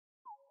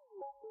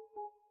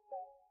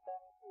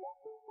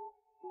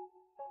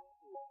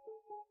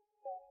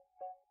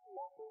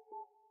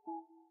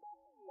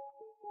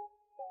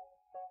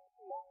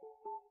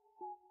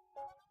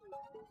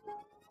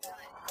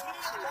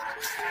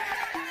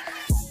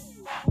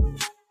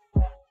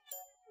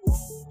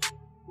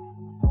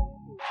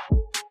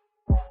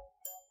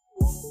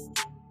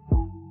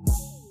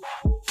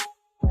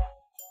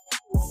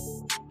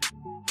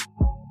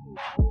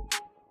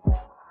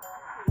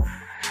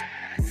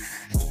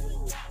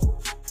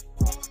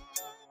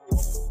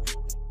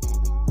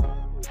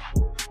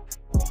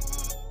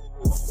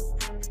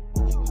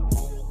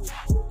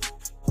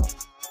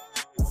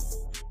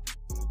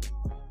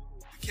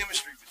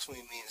Chemistry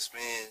between me and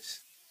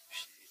SPINZ,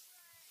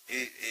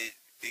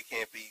 it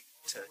can't be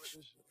touched.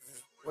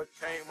 What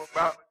came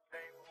about,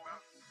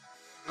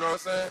 you know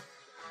what I'm saying?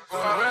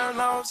 Going around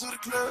on to the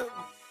club.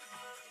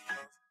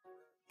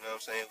 You know what I'm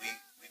saying?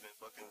 We've been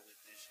fucking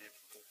with this shit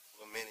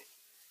for a minute.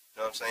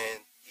 You know what I'm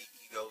saying?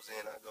 He goes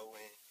in, I go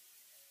in.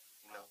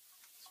 You know,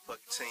 it's a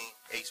fucking team,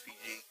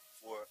 HPG,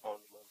 for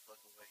on the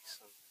motherfucking way.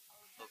 So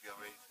hope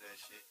y'all ready for that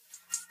shit.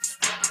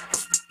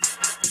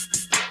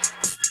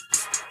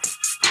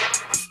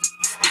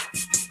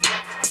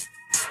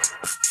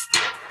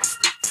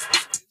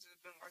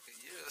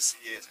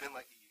 Yeah, it's been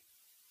like a year.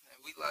 And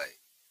we like,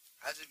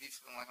 I just be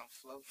feeling like I'm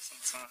floating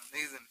sometimes.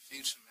 Niggas in the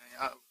future, man,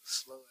 y'all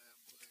slow ass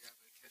boy, y'all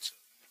better catch up,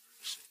 man. Real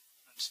shit.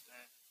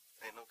 Understand?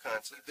 Ain't no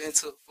contest. We been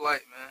to a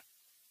flight, man.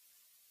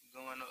 We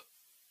going up.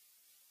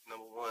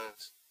 Number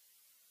ones.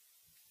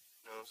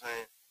 You know what I'm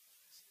saying?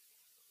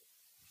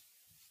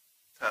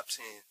 Top 10,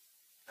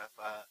 top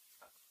 5,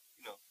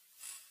 you know,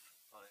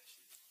 all that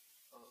shit.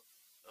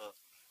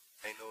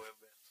 Ain't nowhere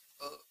better.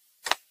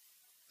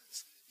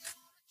 That's it.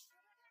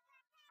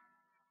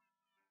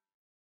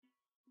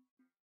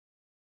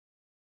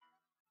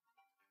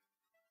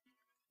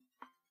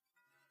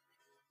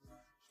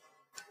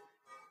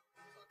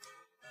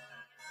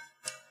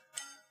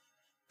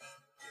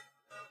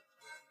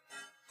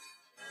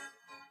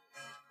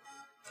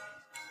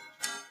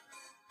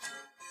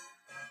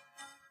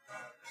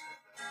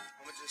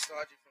 I'm gonna just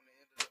start you from the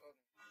end of the other.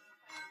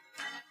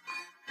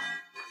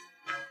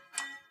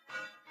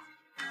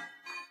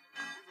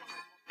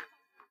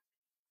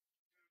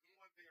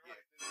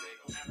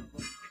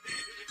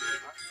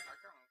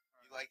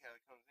 You like how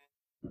it comes in?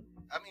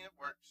 I mean, it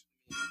works.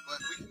 But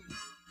we can...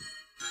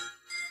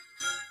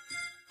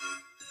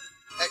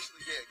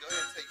 Actually, yeah, go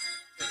ahead and take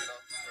it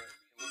off the front.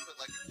 And we'll put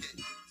like a kit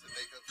to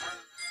make up for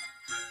it.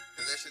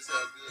 Because that shit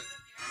sounds good.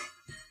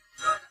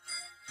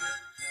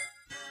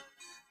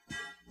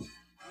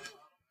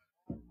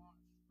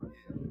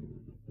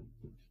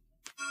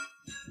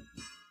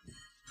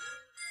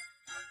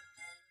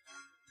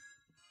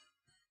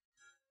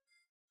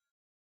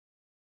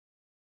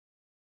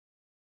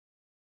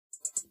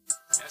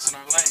 That's in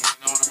our lane, you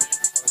know what I mean?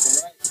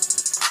 That's right.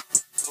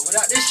 But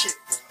without this shit,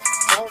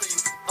 bro,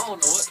 I don't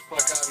know what the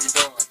fuck I be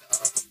doing, dog.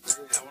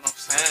 That's what I'm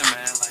saying,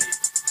 man. Like,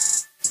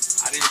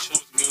 I didn't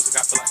choose the music.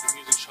 I feel like the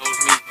music chose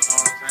me, you know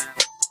what I'm saying?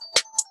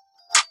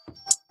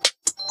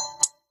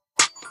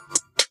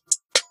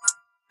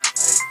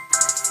 And like,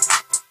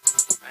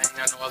 I ain't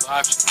got no other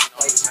option, you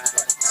know what I'm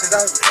saying? Since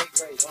I was in 8th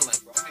grade, I'm like,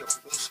 bro, I'm be a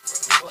producer,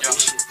 bro. Fuck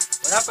this shit.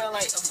 When I found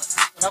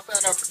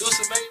out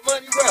producer made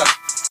money, bro.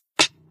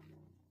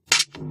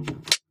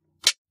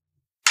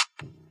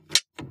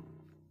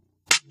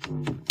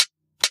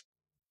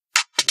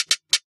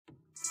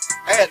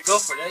 I had to go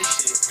for that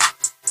shit.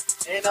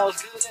 And I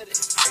was good at it.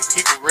 Like,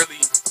 people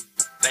really,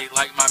 they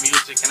like my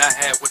music, and I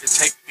had what it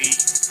take to be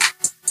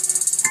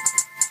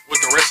with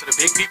the rest of the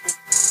big people.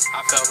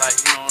 I felt like,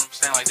 you know what I'm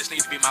saying, like, this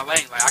needs to be my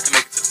lane. Like, I can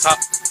make it to the top.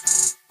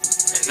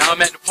 And now I'm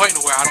at the point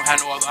where I don't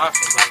have no other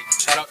options. Like,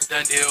 shout out to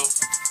Dundale,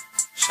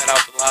 shout out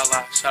to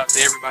Lala, shout out to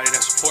everybody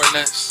that's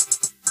supporting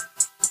us.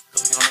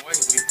 Cause we on the way,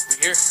 we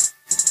here.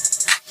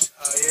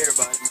 Shout out to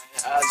everybody,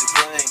 man. Isaac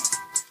Blaine.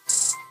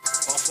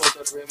 1/4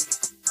 of the remedy.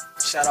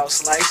 Shout out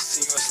Slice,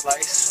 Senior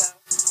Slice.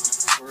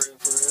 For real,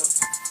 for real. You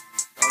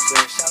know what I'm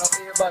saying? Shout out to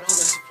everybody who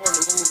been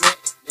supporting the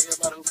movement.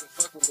 Everybody who been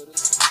fucking with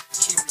us.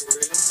 Keeping it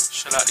real.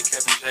 Shout out to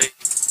Kevin J.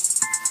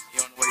 He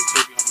on the way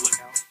too, be on the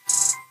lookout.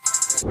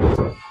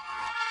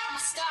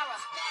 Mascara,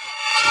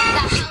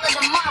 la hella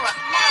tomorrow.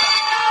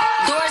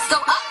 Doors go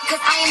up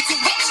cause I am too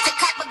rich to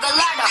cut with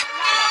Gallardo.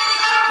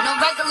 No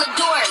regular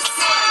doors,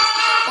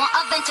 on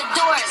adventure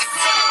doors.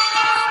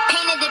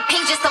 Painted in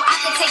pink just so I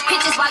can take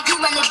pictures while you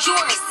run the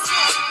drawers.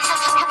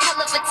 Hell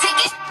of a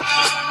ticket,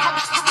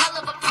 hell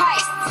of a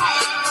price.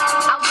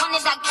 I want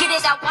it, I get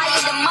it, I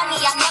wire the money,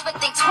 I never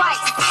think twice.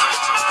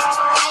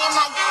 I am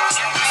not good,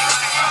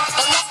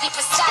 but let's be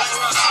precise.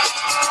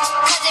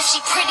 Cause if she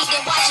pretty,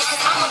 then watch it,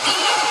 cause I'ma be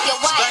your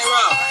wife.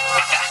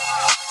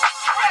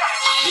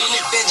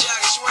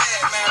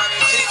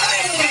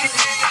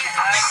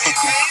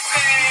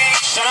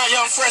 Shout out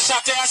Young Fresh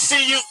out there, I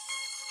see you.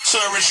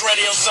 Service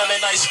Radio Sunday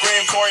Night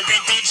Scream, Corey B,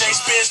 DJ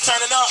SPINZ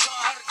turning up.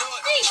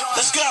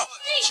 Let's go.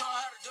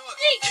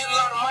 Get a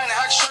lot of money,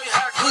 I can show you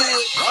how to do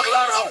it. Fuck a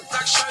lot of hoes, I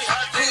can show you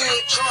how to do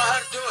it. Show them how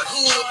to do it.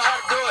 Show them how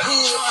to do it.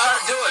 Show them how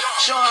to do it.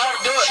 Show them how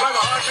to do it. Show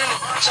them how to do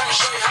it. I can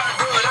show you how to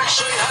do it. I can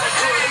show you how to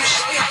do it. Let me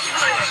show you how to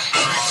do it.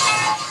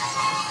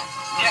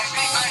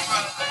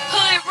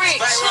 Hood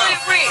rich, hood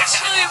rich,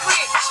 hood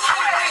rich.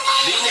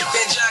 These niggas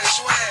been jogging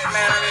swag,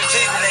 man. I've been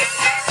peeping it.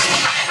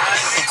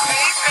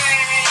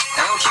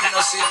 I don't keep it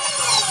no secret.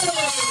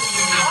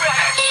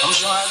 I'm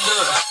showing how to do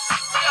it.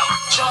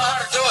 Show how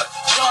to do it.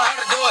 Show how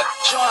to do it.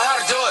 Show how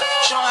to do it.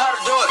 Show how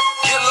to do it.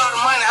 Get a lot of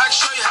money. I can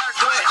show you how to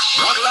do it.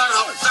 Want a lot of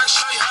hoes. I can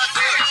show you how to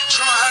do it.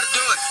 Show how to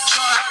do it.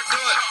 Show how to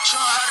do it.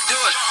 Show how to do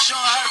it. Show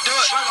how to do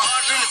it. Working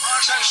harder than the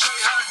box. I can show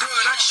you how to do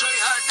it. I can show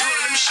you how to do it.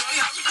 Let me show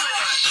you how to do it.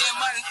 Get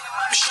money.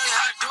 Let me show you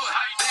how to do it.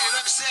 Bag it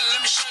up and sell it.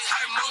 Let me show you how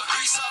to move.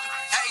 Grease up.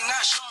 Hey,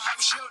 not showing how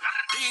we shoot.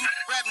 These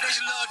rapping, they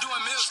just love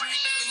doing milk. If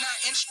you're not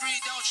in the street,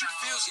 don't you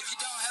confuse. If you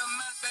don't have a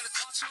money, better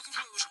come to a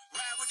conclusion.